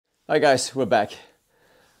Hi guys, we're back.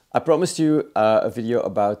 I promised you a video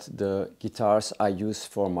about the guitars I use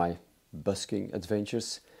for my busking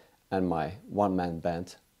adventures and my one-man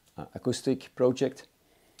band acoustic project.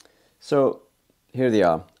 So here they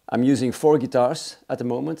are. I'm using 4 guitars at the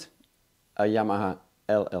moment. A Yamaha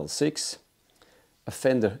LL6, a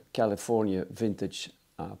Fender California Vintage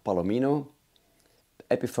Palomino,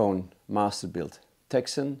 Epiphone Master Build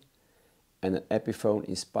Texan, and an Epiphone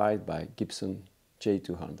inspired by Gibson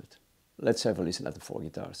J200. Let's have a listen at the 4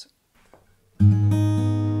 guitars.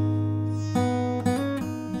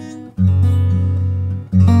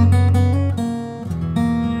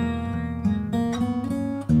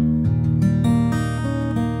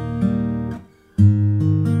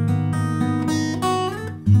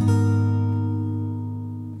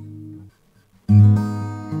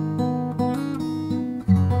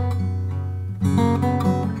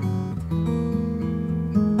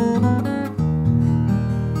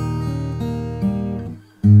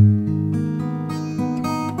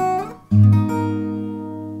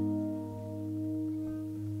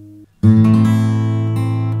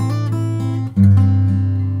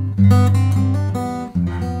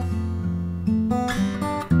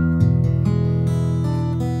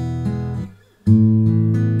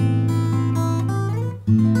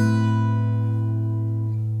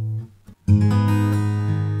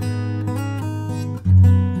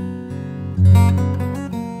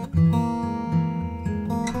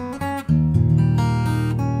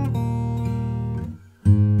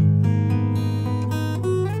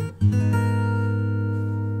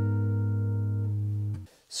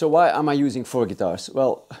 So why am I using 4 guitars?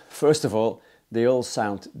 Well, first of all, they all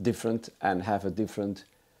sound different and have a different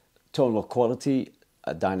tonal quality,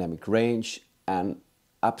 a dynamic range, and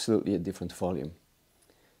absolutely a different volume.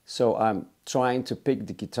 So I'm trying to pick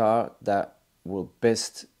the guitar that will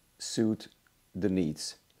best suit the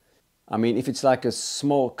needs. I mean, if it's like a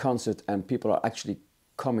small concert and people are actually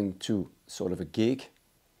coming to sort of a gig,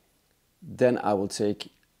 then I will take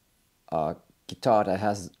a guitar that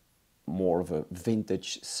has more of a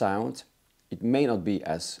vintage sound. It may not be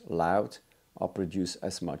as loud or produce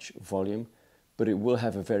as much volume, but it will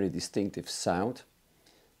have a very distinctive sound.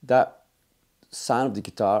 That sound of the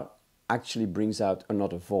guitar actually brings out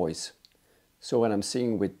another voice. So when I'm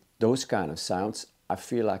singing with those kind of sounds, I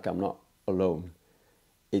feel like I'm not alone.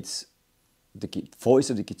 It's the voice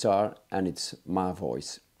of the guitar and it's my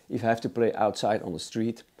voice. If I have to play outside on the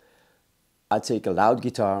street, I take a loud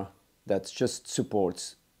guitar that just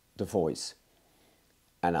supports the voice.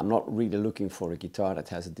 And I'm not really looking for a guitar that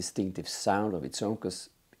has a distinctive sound of its own, because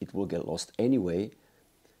it will get lost anyway.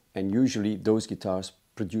 And usually those guitars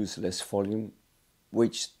produce less volume,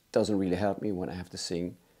 which doesn't really help me when I have to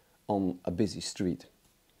sing on a busy street.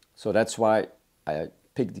 So that's why I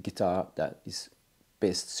picked the guitar that is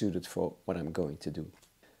best suited for what I'm going to do.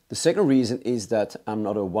 The second reason is that I'm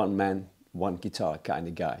not a one-man, one guitar kind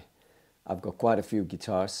of guy. I've got quite a few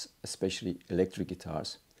guitars, especially electric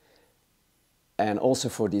guitars. And also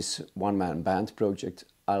for this one-man band project,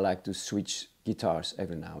 I like to switch guitars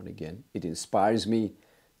every now and again. It inspires me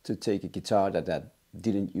to take a guitar that I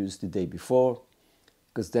didn't use the day before,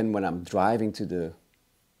 because then when I'm driving to the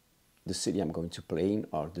city I'm going to play in,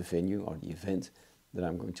 or the venue or the event that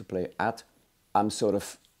I'm going to play at, I'm sort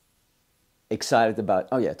of excited about,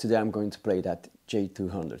 oh yeah, today I'm going to play that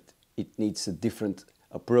J200. It needs a different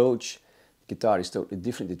approach. The guitar is totally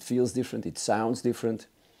different, it feels different, it sounds different.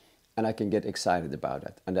 And I can get excited about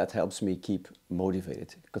that, and that helps me keep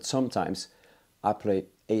motivated, because sometimes I play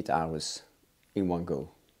 8 hours in one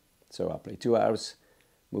go. So I play 2 hours,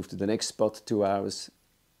 move to the next spot, 2 hours,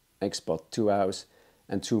 next spot, 2 hours,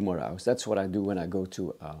 and 2 more hours. That's what I do when I go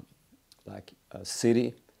to like a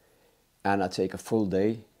city and I take a full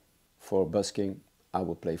day for busking. I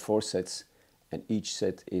will play 4 sets, and each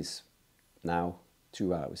set is now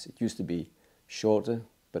 2 hours. It used to be shorter,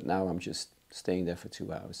 but now I'm just staying there for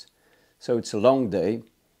 2 hours. So it's a long day.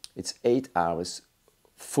 It's 8 hours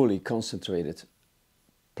fully concentrated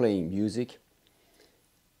playing music.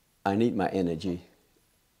 I need my energy.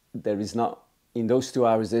 There is not, in those 2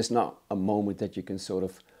 hours, there's not a moment that you can sort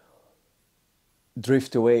of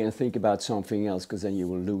drift away and think about something else, because then you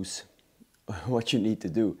will lose what you need to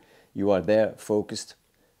do. You are there focused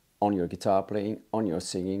on your guitar playing, on your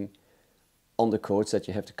singing, on the chords that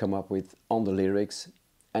you have to come up with, on the lyrics,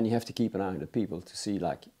 and you have to keep an eye on the people to see,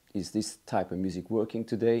 like, is this type of music working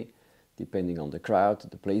today, depending on the crowd,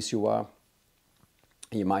 the place you are.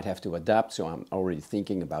 You might have to adapt, so I'm already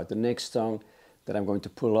thinking about the next song that I'm going to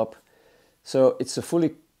pull up. So it's a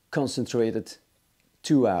fully concentrated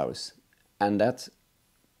 2 hours, and that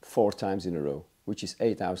 4 times in a row, which is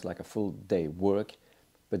 8 hours, like a full day work.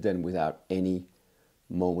 but then without any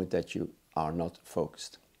moment that you are not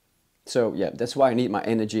focused. So yeah, that's why I need my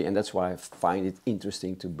energy, and that's why I find it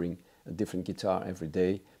interesting to bring a different guitar every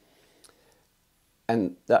day.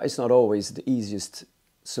 And that is not always the easiest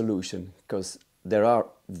solution, because there are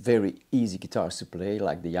very easy guitars to play,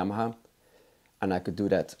 like the Yamaha, and I could do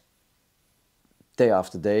that day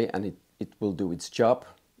after day and it will do its job.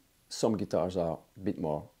 Some guitars are a bit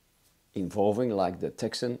more involving, like the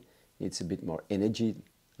Texan. It's a bit more energy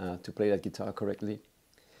to play that guitar correctly.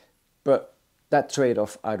 But that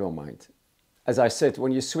trade-off I don't mind. As I said,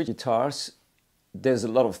 when you switch guitars, there's a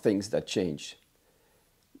lot of things that change.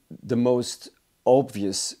 The most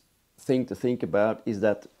obvious thing to think about is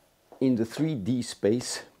that in the 3D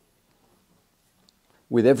space,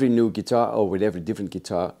 with every new guitar or with every different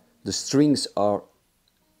guitar, the strings are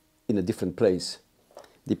in a different place.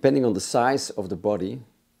 Depending on the size of the body,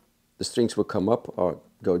 the strings will come up or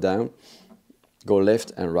go down, go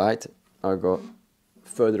left and right, or go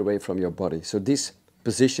further away from your body. So this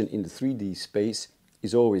position in the 3D space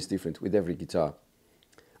is always different with every guitar.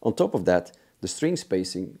 On top of that, the string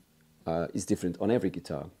spacing is different on every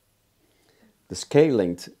guitar. The scale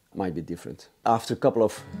length might be different. After a couple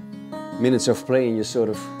of minutes of playing, you sort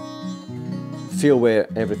of feel where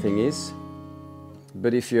everything is.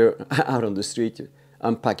 But if you're out on the street, you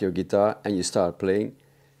unpack your guitar and you start playing,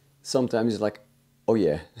 sometimes it's like, oh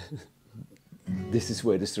yeah, this is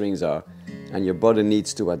where the strings are, and your body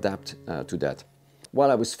needs to adapt to that.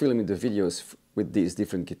 While I was filming the videos with these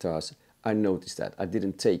different guitars, I noticed that I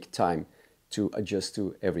didn't take time to adjust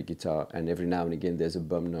to every guitar, and every now and again there's a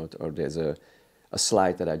bum note or there's a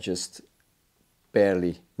slide that I just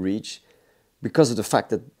barely reach, because of the fact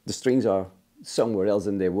that the strings are somewhere else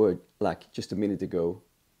than they were like just a minute ago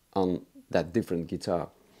on that different guitar.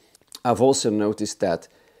 I've also noticed that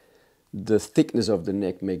the thickness of the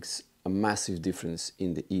neck makes a massive difference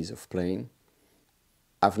in the ease of playing.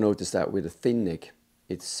 I've noticed that with a thin neck,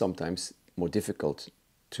 it's sometimes more difficult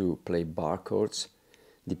to play bar chords,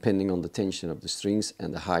 depending on the tension of the strings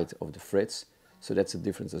and the height of the frets. So that's a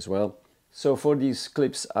difference as well. So for these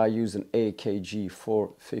clips, I use an AKG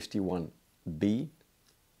 451B,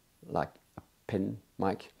 like a pen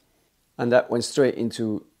mic. And that went straight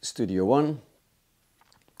into Studio One.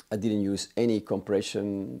 I didn't use any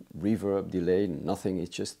compression, reverb, delay, nothing.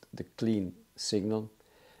 It's just the clean signal.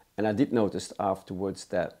 And I did notice afterwards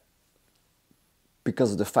that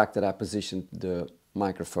because of the fact that I positioned the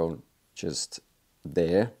microphone just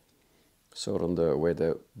there, sort of where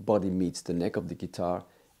the body meets the neck of the guitar,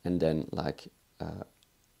 and then like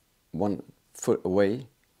 1 foot away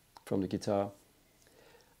from the guitar,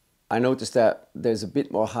 I noticed that there's a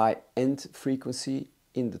bit more high-end frequency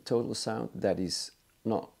in the total sound that is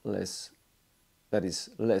less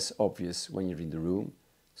obvious when you're in the room.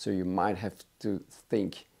 So you might have to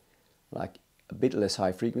think like a bit less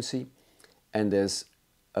high frequency, and there's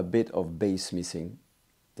a bit of bass missing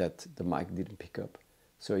that the mic didn't pick up.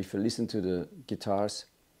 So if you listen to the guitars,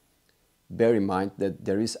 bear in mind that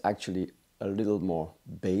there is actually a little more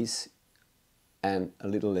bass and a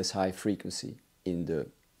little less high frequency in the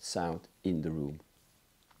sound in the room.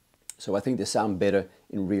 So I think they sound better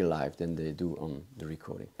in real life than they do on the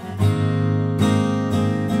recording.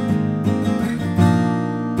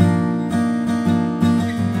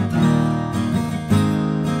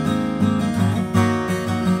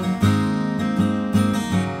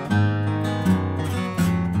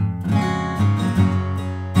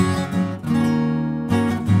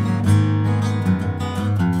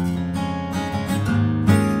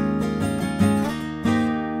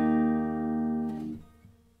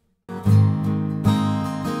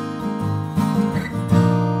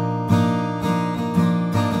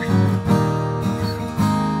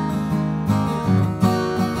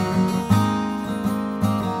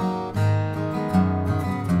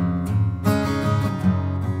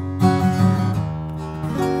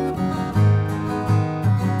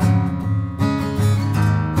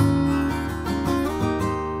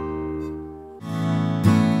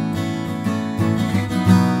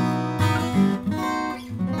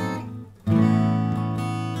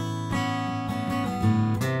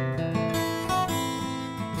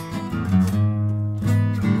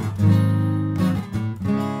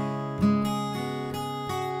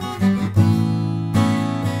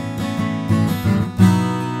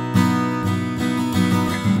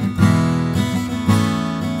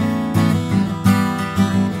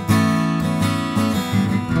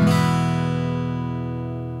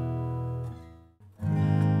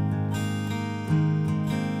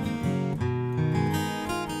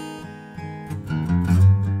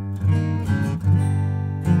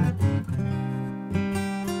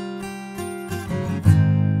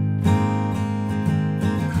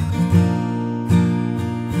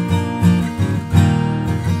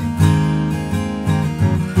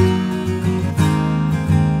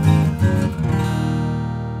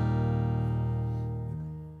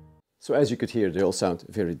 So as you could hear, they all sound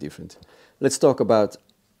very different. Let's talk about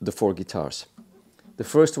the 4 guitars. The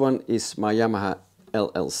first one is my Yamaha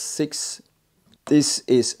LL6. This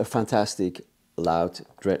is a fantastic loud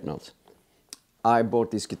dreadnought. I bought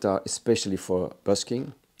this guitar especially for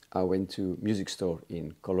busking. I went to a music store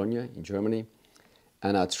in Cologne in Germany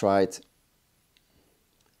and I tried,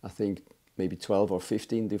 I think, maybe 12 or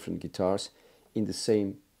 15 different guitars in the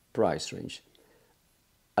same price range.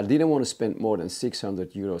 I didn't want to spend more than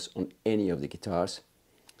 600 euros on any of the guitars,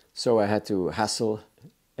 so I had to hassle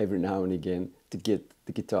every now and again to get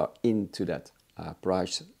the guitar into that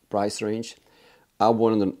price range. I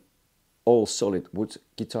wanted an all solid wood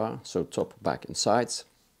guitar, so top, back and sides,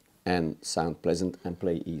 and sound pleasant and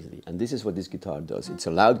play easily. And this is what this guitar does. It's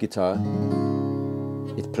a loud guitar,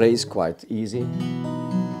 it plays quite easy,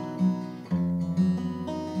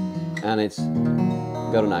 and it's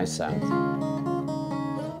got a nice sound.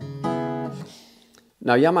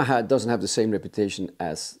 Now Yamaha doesn't have the same reputation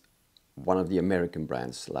as one of the American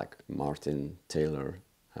brands like Martin, Taylor,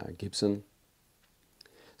 Gibson.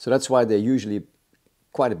 So that's why they're usually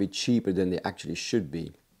quite a bit cheaper than they actually should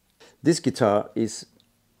be. This guitar is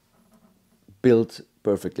built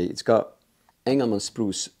perfectly. It's got Engelmann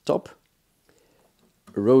spruce top,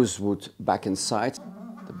 rosewood back and side.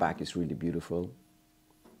 The back is really beautiful.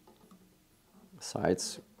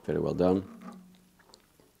 Sides, very well done.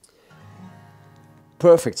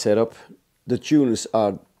 Perfect setup. The tuners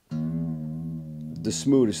are the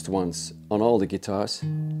smoothest ones on all the guitars.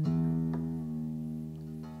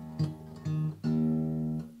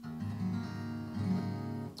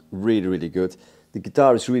 Really, really good. The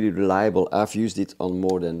guitar is really reliable. I've used it on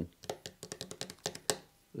more than,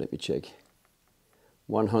 let me check,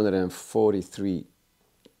 143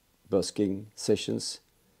 busking sessions.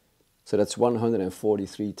 So that's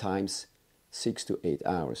 143 times 6 to 8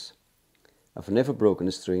 hours. I've never broken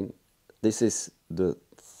a string. This is the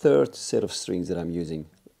 3rd set of strings that I'm using,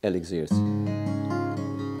 Elixirs.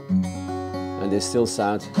 And they still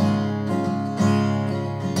sound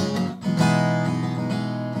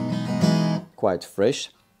quite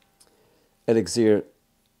fresh. Elixir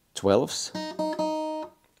 12s.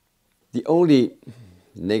 The only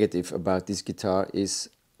negative about this guitar is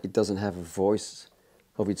it doesn't have a voice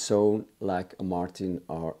of its own like a Martin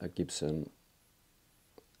or a Gibson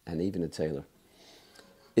and even a Taylor.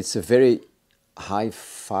 It's a very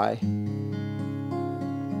hi-fi,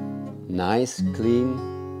 nice,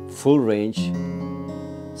 clean, full range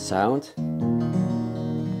sound.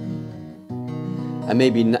 And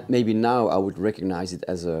maybe now I would recognize it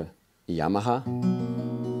as a Yamaha.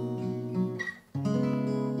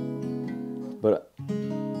 But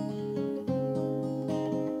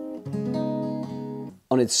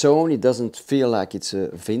on its own, it doesn't feel like it's a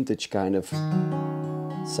vintage kind of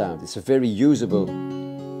sound. It's a very usable,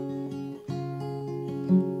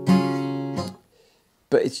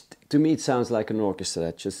 but to me it sounds like an orchestra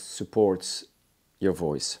that just supports your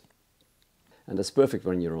voice. And that's perfect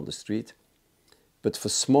when you're on the street. But for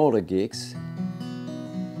smaller gigs,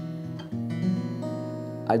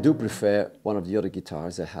 I do prefer one of the other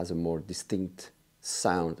guitars that has a more distinct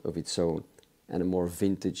sound of its own and a more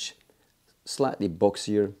vintage, slightly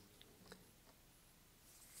boxier,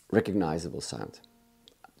 recognizable sound.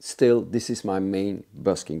 Still, this is my main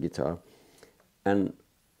busking guitar and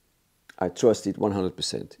I trust it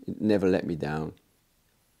 100%. It never let me down,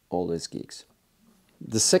 all those gigs.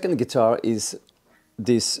 The second guitar is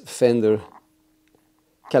this Fender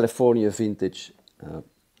California Vintage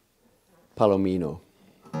Palomino.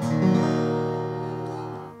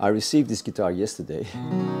 I received this guitar yesterday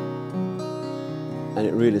and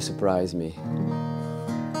it really surprised me.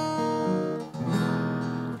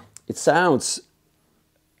 It sounds,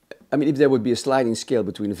 I mean, if there would be a sliding scale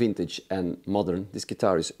between vintage and modern, this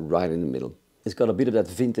guitar is right in the middle. It's got a bit of that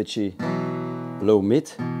vintagey low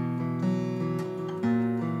mid.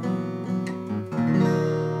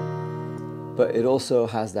 But it also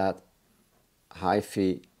has that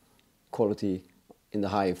hi-fi quality in the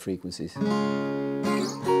higher frequencies.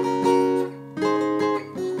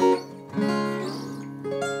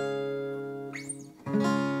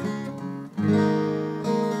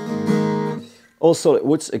 All solid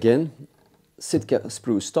woods again, Sitka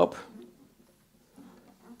spruce top,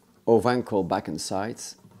 Ovanco back and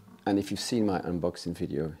sides, and if you've seen my unboxing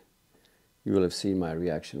video, you will have seen my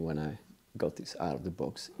reaction when I got this out of the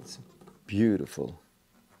box. It's a beautiful,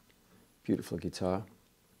 beautiful guitar,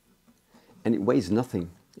 and it weighs nothing.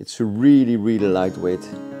 It's a really, really lightweight,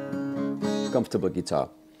 comfortable guitar.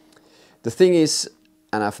 The thing is,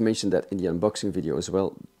 and I've mentioned that in the unboxing video as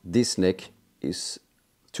well, this neck is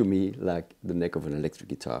to me like the neck of an electric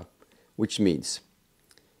guitar, which means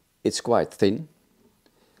It's quite thin.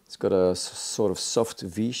 It's got a sort of soft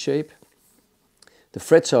V shape. The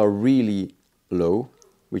frets are really low,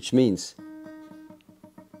 which means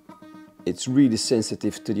it's really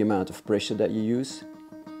sensitive to the amount of pressure that you use.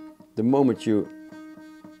 The moment you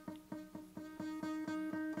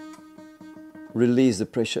release the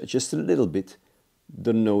pressure just a little bit,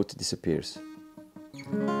 the note disappears.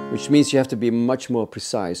 Which means you have to be much more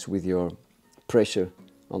precise with your pressure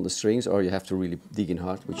on the strings, or you have to really dig in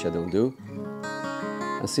hard, which I don't do.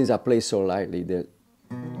 And since I play so lightly, that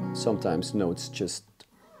sometimes notes just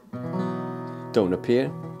don't appear,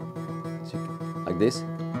 like this.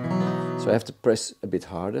 So I have to press a bit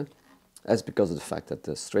harder. That's because of the fact that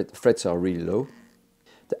the frets are really low.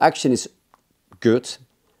 The action is good.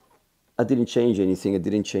 I didn't change anything. I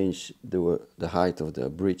didn't change the height of the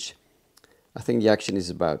bridge. I think the action is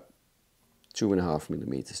about 2.5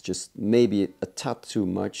 millimeters, just maybe a tad too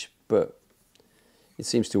much, but it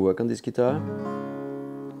seems to work on this guitar.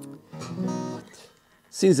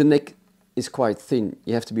 Since the neck is quite thin,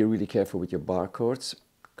 you have to be really careful with your bar chords,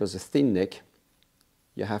 because a thin neck,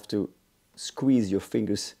 you have to squeeze your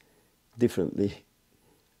fingers differently.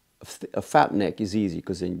 A fat neck is easy,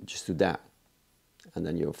 because then you just do that, and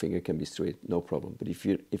then your finger can be straight, no problem. But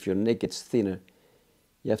if your neck gets thinner,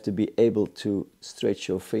 you have to be able to stretch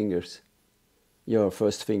your fingers, your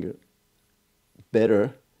first finger,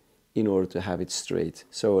 better in order to have it straight.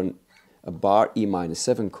 So a bar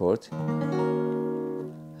E-7 chord,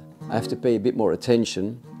 I have to pay a bit more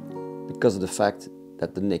attention because of the fact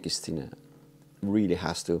that the neck is thinner. Really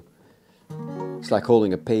has to. It's like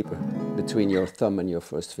holding a paper between your thumb and your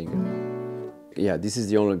first finger. Yeah, this is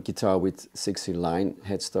the only guitar with 16-line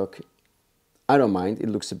headstock. I don't mind, it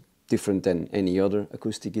looks different than any other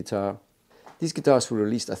acoustic guitar. These guitars were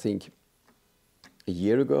released, I think, a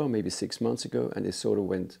year ago, maybe 6 months ago, and they sort of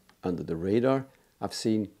went under the radar. I've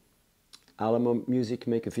seen Alamo Music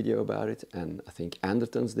make a video about it, and I think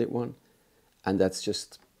Andertons did one, and that's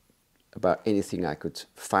just about anything I could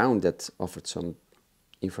find that offered some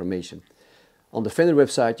information. On the Fender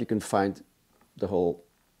website you can find the whole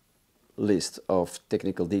list of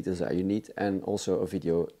technical details that you need, and also a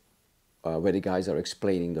video where the guys are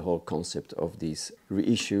explaining the whole concept of these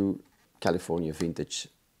reissue California vintage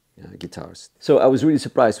guitars. So I was really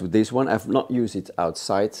surprised with this one. I've not used it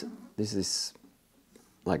outside. This is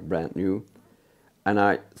like brand new, and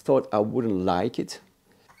I thought I wouldn't like it,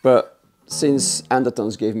 but since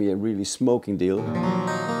Andertons gave me a really smoking deal,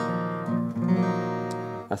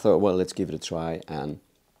 I thought, well, let's give it a try, and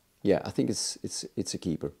yeah, I think it's a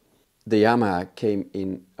keeper. The Yamaha came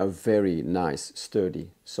in a very nice,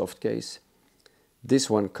 sturdy, soft case. This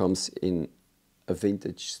one comes in a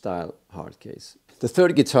vintage style hard case. The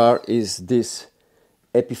third guitar is this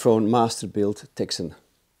Epiphone Master Build Texan.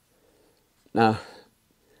 Now,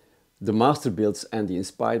 the Master Builds and the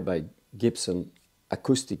Inspired by Gibson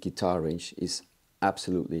acoustic guitar range is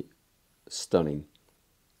absolutely stunning.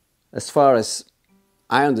 As far as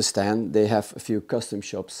I understand, they have a few custom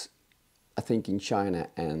shops, I think in China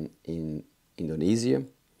and in Indonesia,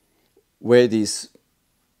 where these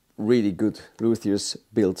really good luthiers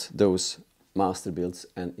built those master builds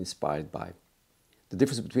and inspired by. The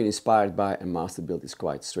difference between inspired by and master build is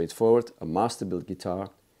quite straightforward. A master build guitar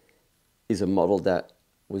is a model that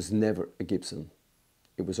was never a Gibson.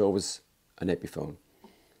 It was always an Epiphone.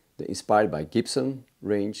 The inspired by Gibson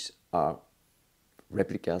range are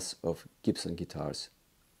replicas of Gibson guitars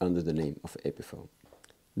under the name of Epiphone.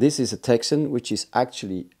 This is a Texan, which is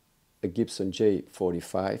actually a Gibson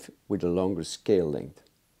J45 with a longer scale length.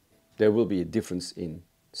 There will be a difference in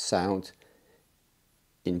sound,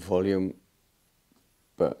 in volume,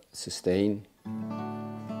 but sustain.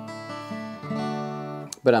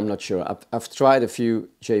 But I'm not sure. I've tried a few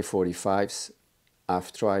J45s.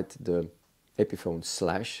 I've tried the Epiphone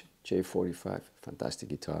Slash J45, fantastic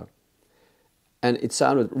guitar. And it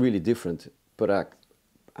sounded really different, but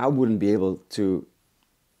I wouldn't be able to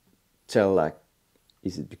tell, like,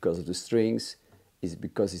 is it because of the strings? Is it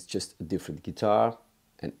because it's just a different guitar?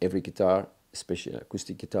 And every guitar, especially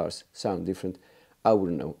acoustic guitars, sound different. I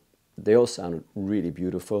wouldn't know. They all sounded really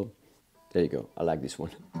beautiful. There you go, I like this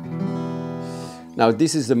one. Now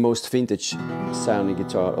this is the most vintage sounding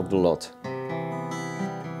guitar of the lot.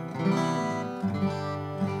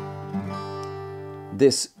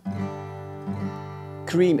 This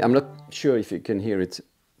cream, I'm not sure if you can hear it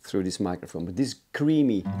through this microphone, but this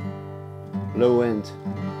creamy low end,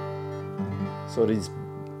 so this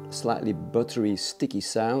slightly buttery, sticky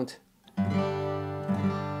sound.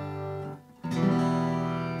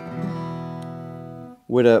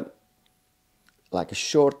 With a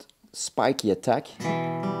short, spiky attack.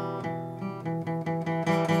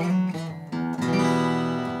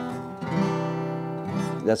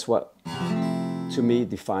 That's what, to me,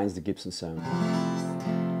 defines the Gibson sound.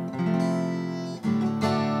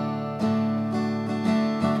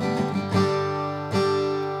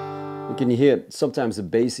 You can hear sometimes the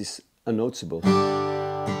bass is unnoticeable.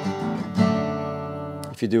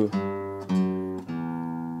 If you do,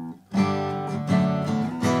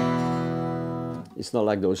 it's not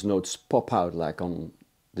like those notes pop out like on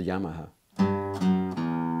the Yamaha.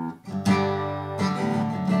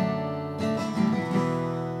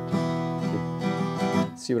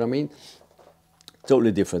 See what I mean?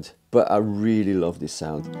 Totally different, but I really love this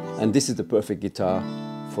sound. And this is the perfect guitar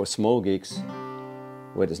for small gigs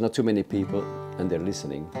where there's not too many people and they're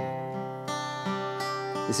listening.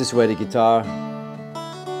 This is where the guitar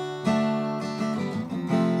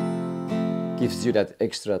gives you that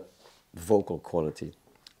extra vocal quality.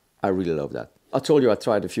 I really love that. I told you I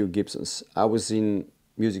tried a few Gibsons. I was in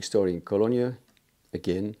music store in Cologne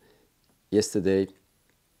again yesterday,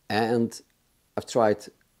 and I've tried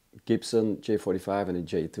Gibson J45 and a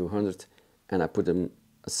J200, and I put them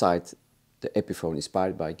aside, the Epiphone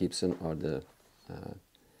inspired by Gibson or the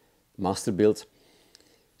Master Build.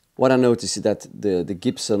 What I noticed is that the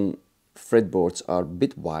Gibson fretboards are a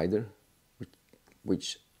bit wider,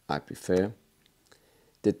 which I prefer.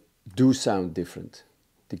 They do sound different.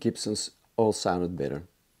 The Gibsons all sounded better,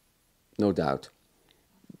 no doubt,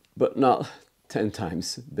 but not 10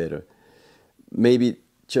 times better. Maybe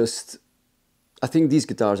just, I think these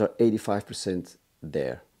guitars are 85%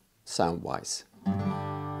 there, sound-wise.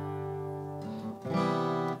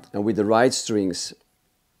 And with the right strings,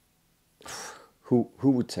 who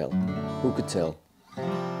would tell? Who could tell?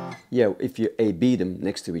 Yeah, if you A-B them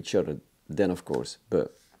next to each other, then of course,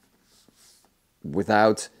 but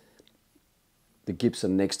without the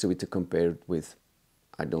Gibson next to it to compare it with,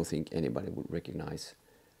 I don't think anybody would recognize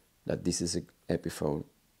that this is an Epiphone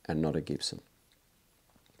and not a Gibson.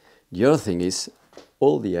 The other thing is,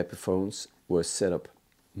 all the Epiphones were set up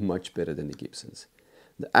much better than the Gibsons.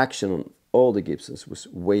 The action on all the Gibsons was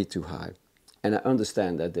way too high. And I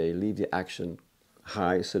understand that they leave the action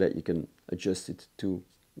high so that you can adjust it to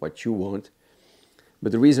what you want.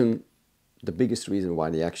 But the biggest reason why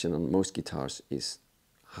the action on most guitars is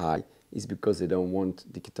high is because they don't want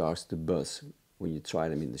the guitars to buzz when you try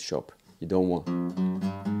them in the shop. You don't want.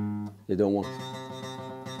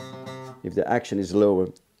 If the action is lower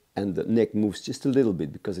and the neck moves just a little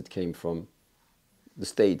bit because it came from the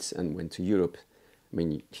States and went to Europe, I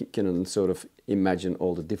mean, you can sort of imagine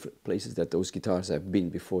all the different places that those guitars have been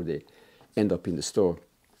before they end up in the store.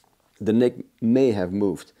 The neck may have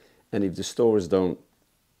moved, and if the stores don't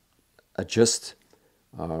adjust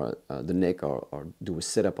the neck or do a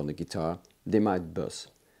setup on the guitar, they might buzz.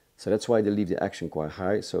 So that's why they leave the action quite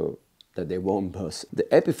high so that they won't buzz. The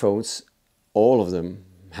Epiphones, all of them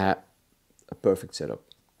have a perfect setup.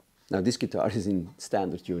 Now this guitar is in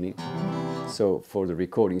standard tuning, so for the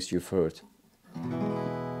recordings you've heard,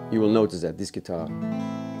 you will notice that this guitar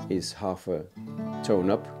is half a tone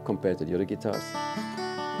up compared to the other guitars.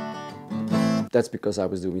 That's because I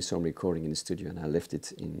was doing some recording in the studio and I left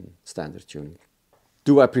it in standard tuning.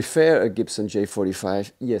 Do I prefer a Gibson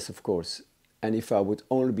J45? Yes, of course. And if I would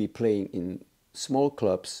only be playing in small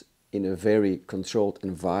clubs in a very controlled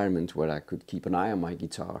environment where I could keep an eye on my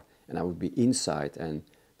guitar and I would be inside and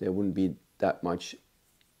there wouldn't be that much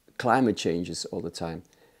climate changes all the time,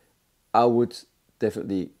 I would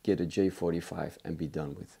definitely get a J45 and be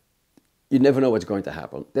done with. You never know what's going to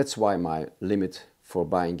happen. That's why my limit for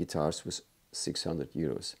buying guitars was 600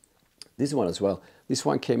 euros. This one as well. This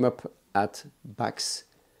one came up at Bax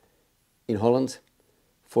in Holland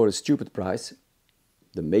for a stupid price.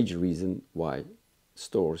 The major reason why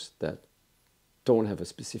stores that don't have a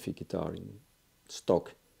specific guitar in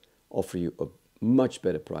stock offer you a much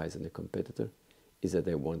better price than the competitor is that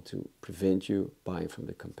they want to prevent you buying from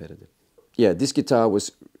the competitor. Yeah, this guitar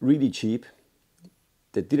was really cheap.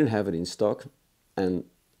 They didn't have it in stock, and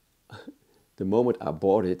the moment I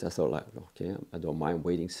bought it, I thought like, okay, I don't mind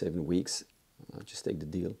waiting 7 weeks. I'll just take the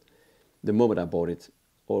deal. The moment I bought it,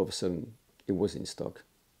 all of a sudden it was in stock.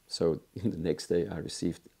 So the next day I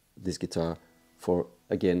received this guitar for,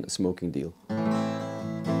 again, a smoking deal.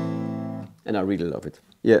 And I really love it.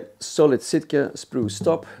 Yeah, solid Sitka spruce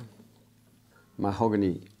top,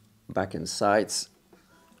 mahogany back and sides,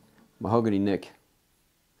 mahogany neck.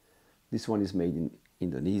 This one is made in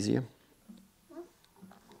Indonesia.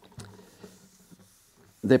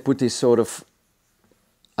 They put this sort of,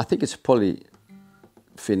 I think it's poly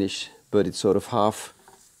finish, but it's sort of half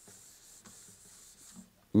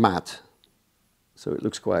matte. So it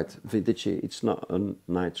looks quite vintagey. It's not a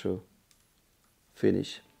nitro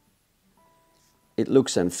finish. It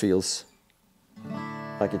looks and feels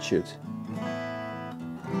like it should.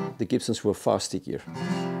 The Gibsons were far stickier.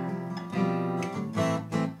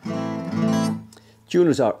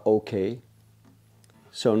 Tuners are okay,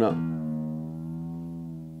 so no,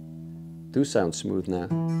 do sound smooth now.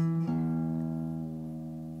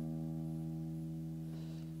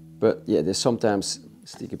 But yeah, they're sometimes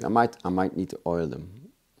sticky. I might need to oil them.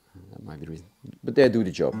 That might be the reason. But they do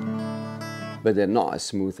the job. But they're not as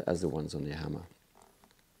smooth as the ones on the hammer.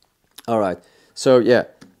 All right, so yeah,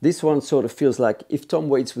 this one sort of feels like if Tom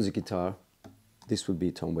Waits was a guitar, this would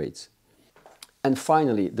be Tom Waits. And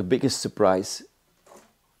finally, the biggest surprise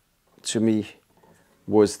to me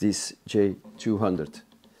was this J200.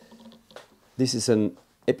 This is an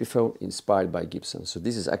Epiphone inspired by Gibson. So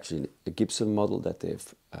this is actually a Gibson model that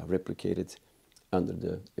they've replicated under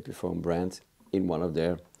the Epiphone brand in one of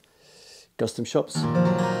their custom shops.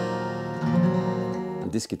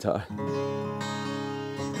 And this guitar.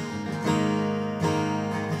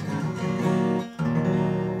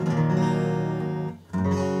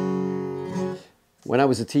 When I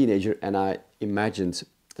was a teenager and I imagined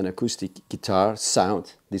an acoustic guitar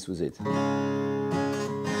sound, this was it.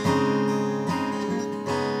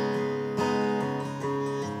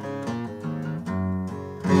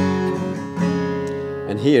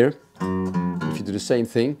 And here, if you do the same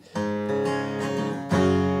thing,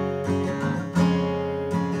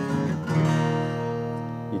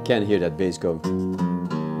 you can hear that bass go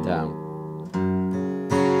down.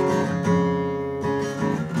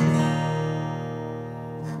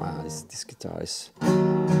 Wow, this guitar is...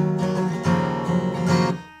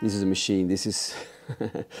 This is a machine, this is...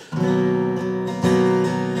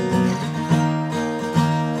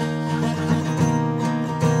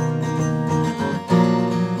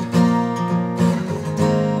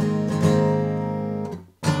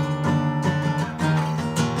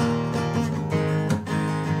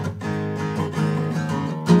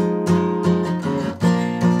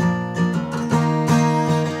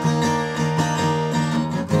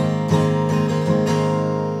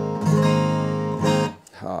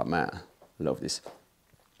 Oh man, love this.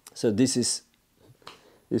 So this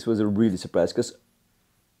was a really surprise, because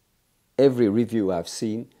every review I've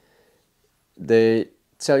seen, they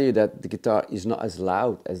tell you that the guitar is not as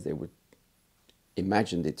loud as they would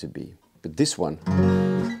imagine it to be. But this one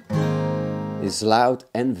is loud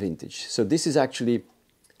and vintage. So this is actually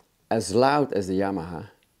as loud as the Yamaha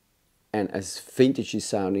and as vintage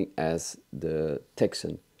sounding as the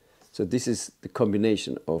Texan. So this is the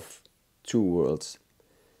combination of two worlds,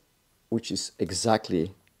 which is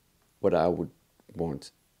exactly what I would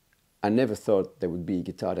want. I never thought there would be a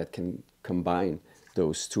guitar that can combine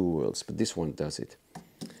those two worlds, but this one does it.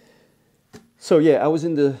 So yeah, I was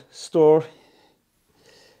in the store,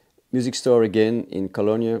 music store again in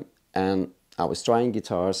Cologne, and I was trying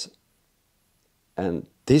guitars, and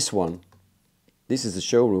this one, this is the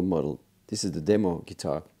showroom model, this is the demo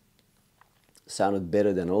guitar, sounded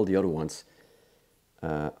better than all the other ones.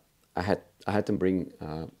 I had them bring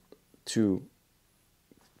two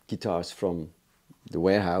guitars from the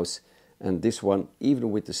warehouse, and this one,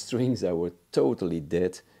 even with the strings that were totally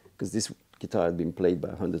dead, because this guitar had been played by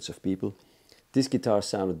hundreds of people, this guitar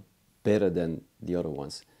sounded better than the other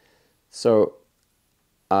ones. So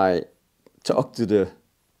I talked to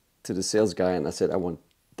the sales guy and I said, I want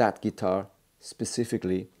that guitar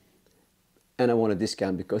specifically, and I want a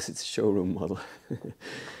discount because it's a showroom model.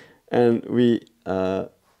 And we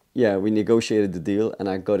negotiated the deal, and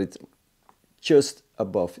I got it just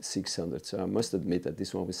above 600. So I must admit that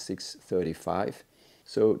this one was 635.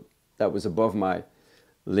 So that was above my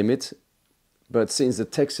limit. But since the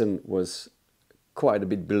Texan was quite a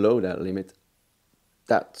bit below that limit,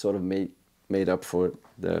 that sort of made up for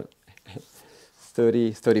the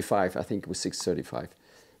 35, I think it was 635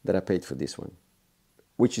 that I paid for this one,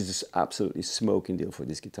 which is just absolutely smoking deal for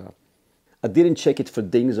this guitar. I didn't check it for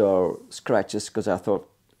dings or scratches, because I thought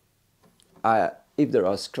if there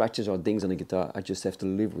are scratches or dings on the guitar, I just have to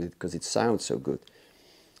live with it because it sounds so good.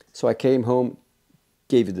 So I came home,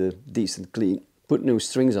 gave it a decent clean, put new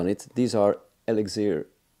strings on it. These are Elixir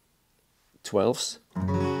 12s.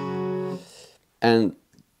 And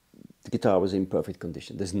the guitar was in perfect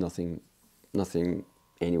condition. There's nothing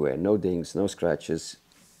anywhere, no dings, no scratches.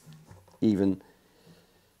 Even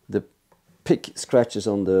the pick scratches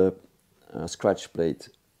on the scratch plate,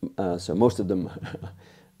 so most of them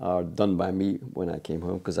are done by me when I came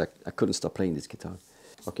home, because I couldn't stop playing this guitar.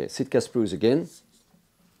 Okay, Sitka sprues again.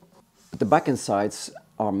 The back and sides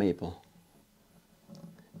are maple.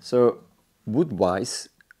 So wood-wise,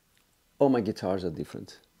 all my guitars are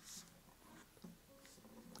different.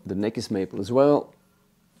 The neck is maple as well.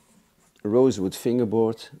 Rosewood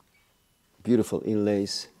fingerboard, Beautiful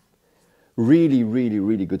inlays. Really, really,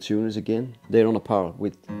 really good tuners again. They're on a par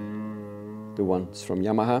with the ones from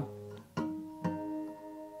Yamaha.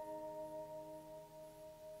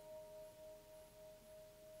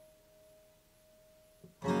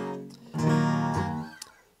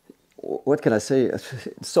 What can I say?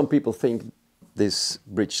 Some people think this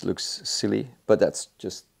bridge looks silly, but that's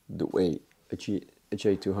just the way a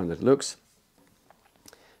J200 looks.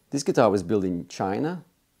 This guitar was built in China,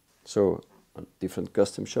 so a different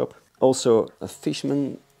custom shop. Also a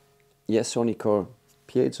Fishman Sonicore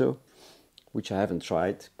piezo, which I haven't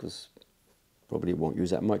tried because probably won't use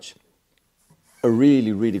that much. A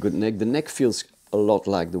really, really good neck. The neck feels a lot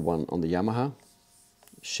like the one on the Yamaha.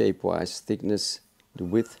 Shape-wise, thickness, the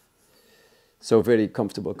width. So very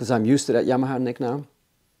comfortable because I'm used to that Yamaha neck now.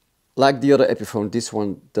 Like the other Epiphone, this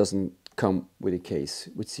one doesn't come with a case,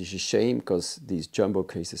 which is a shame because these jumbo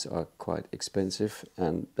cases are quite expensive,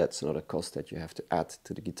 and that's not a cost that you have to add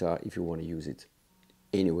to the guitar if you want to use it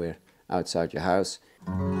anywhere outside your house.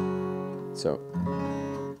 So,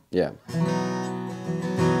 yeah.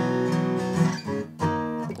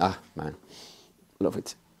 Ah, man, love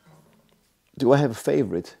it. Do I have a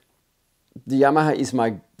favorite? The Yamaha is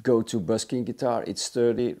my go-to busking guitar. It's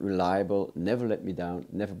sturdy, reliable, never let me down,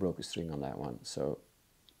 never broke a string on that one. So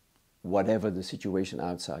whatever the situation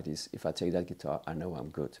outside is, if I take that guitar, I know I'm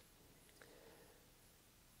good.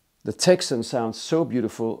 The Texan sounds so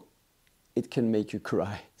beautiful, it can make you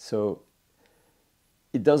cry. So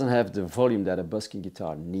it doesn't have the volume that a busking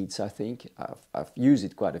guitar needs, I think. I've used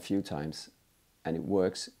it quite a few times and it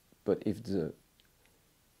works, but if the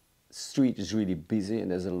street is really busy and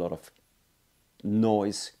there's a lot of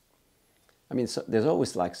noise, I mean, so there's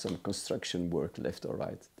always like some construction work left or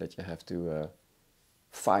right that you have to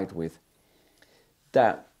fight with.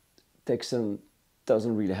 That Texan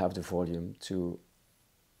doesn't really have the volume to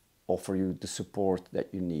offer you the support that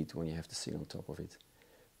you need when you have to sing on top of it.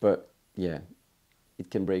 But yeah, it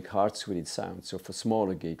can break hearts with its sound. So for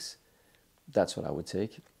smaller gigs, that's what I would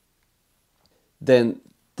take. Then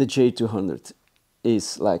the J200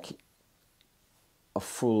 is like a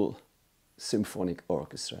full symphonic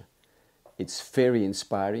orchestra. It's very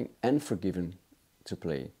inspiring and forgiving to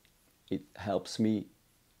play. It helps me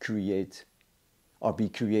create or be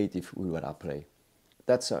creative with what I play.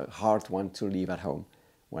 That's a hard one to leave at home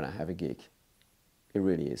when I have a gig. It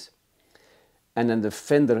really is. And then the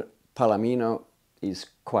Fender Palomino is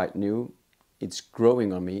quite new. It's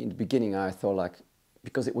growing on me. In the beginning I thought, like,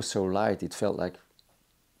 because it was so light, it felt like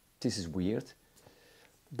this is weird.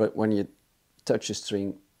 But when you touch a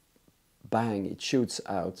string, bang, it shoots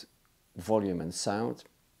out volume and sound.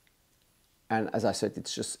 And as I said,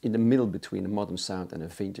 it's just in the middle between a modern sound and a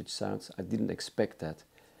vintage sound. I didn't expect that.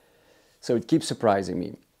 So it keeps surprising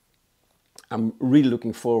me. I'm really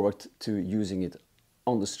looking forward to using it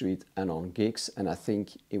on the street and on gigs, and I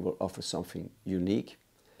think it will offer something unique.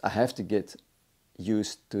 I have to get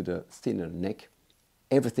used to the thinner neck.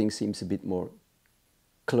 Everything seems a bit more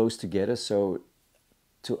close together, so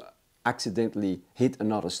to accidentally hit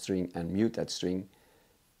another string and mute that string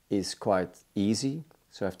is quite easy.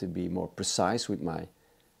 So I have to be more precise with my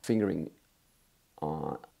fingering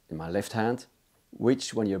in my left hand,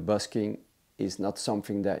 which when you're busking is not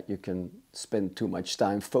something that you can spend too much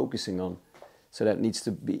time focusing on. So that needs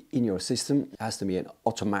to be in your system. It has to be an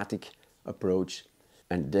automatic approach.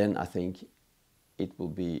 And then I think it will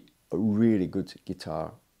be a really good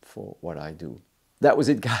guitar for what I do. That was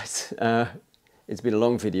it, guys. It's been a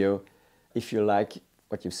long video. If you like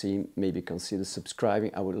what you've seen, maybe consider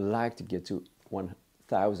subscribing. I would like to get to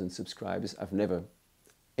 1,000 subscribers. I've never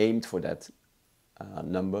aimed for that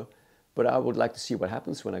number, but I would like to see what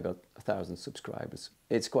happens when I got 1,000 subscribers.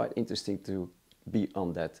 It's quite interesting to be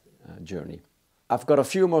on that journey. I've got a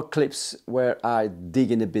few more clips where I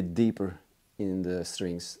dig in a bit deeper in the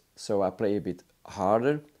strings. So I play a bit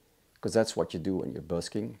harder, because that's what you do when you're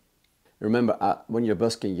busking. Remember, when you're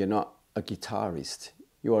busking, you're not a guitarist.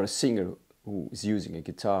 You are a singer who is using a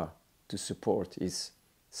guitar to support his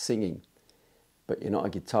singing, but you're not a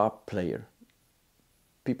guitar player.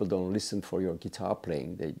 People don't listen for your guitar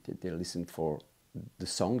playing, they listen for the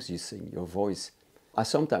songs you sing, your voice. I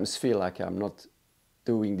sometimes feel like I'm not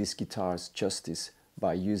doing these guitars justice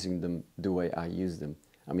by using them the way I use them.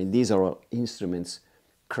 I mean, these are all instruments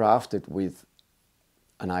crafted with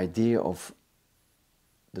an idea of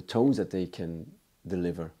the tones that they can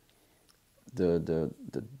deliver, the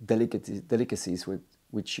delicacies with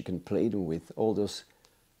which you can play them with, all those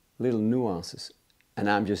little nuances. And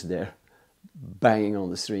I'm just there banging on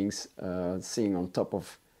the strings, singing on top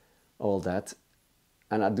of all that.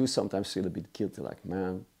 And I do sometimes feel a bit guilty, like,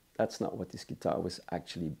 man, that's not what this guitar was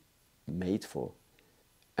actually made for.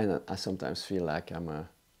 And I sometimes feel like I'm a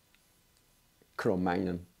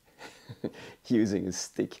Cro-Magnon using a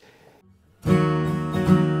stick.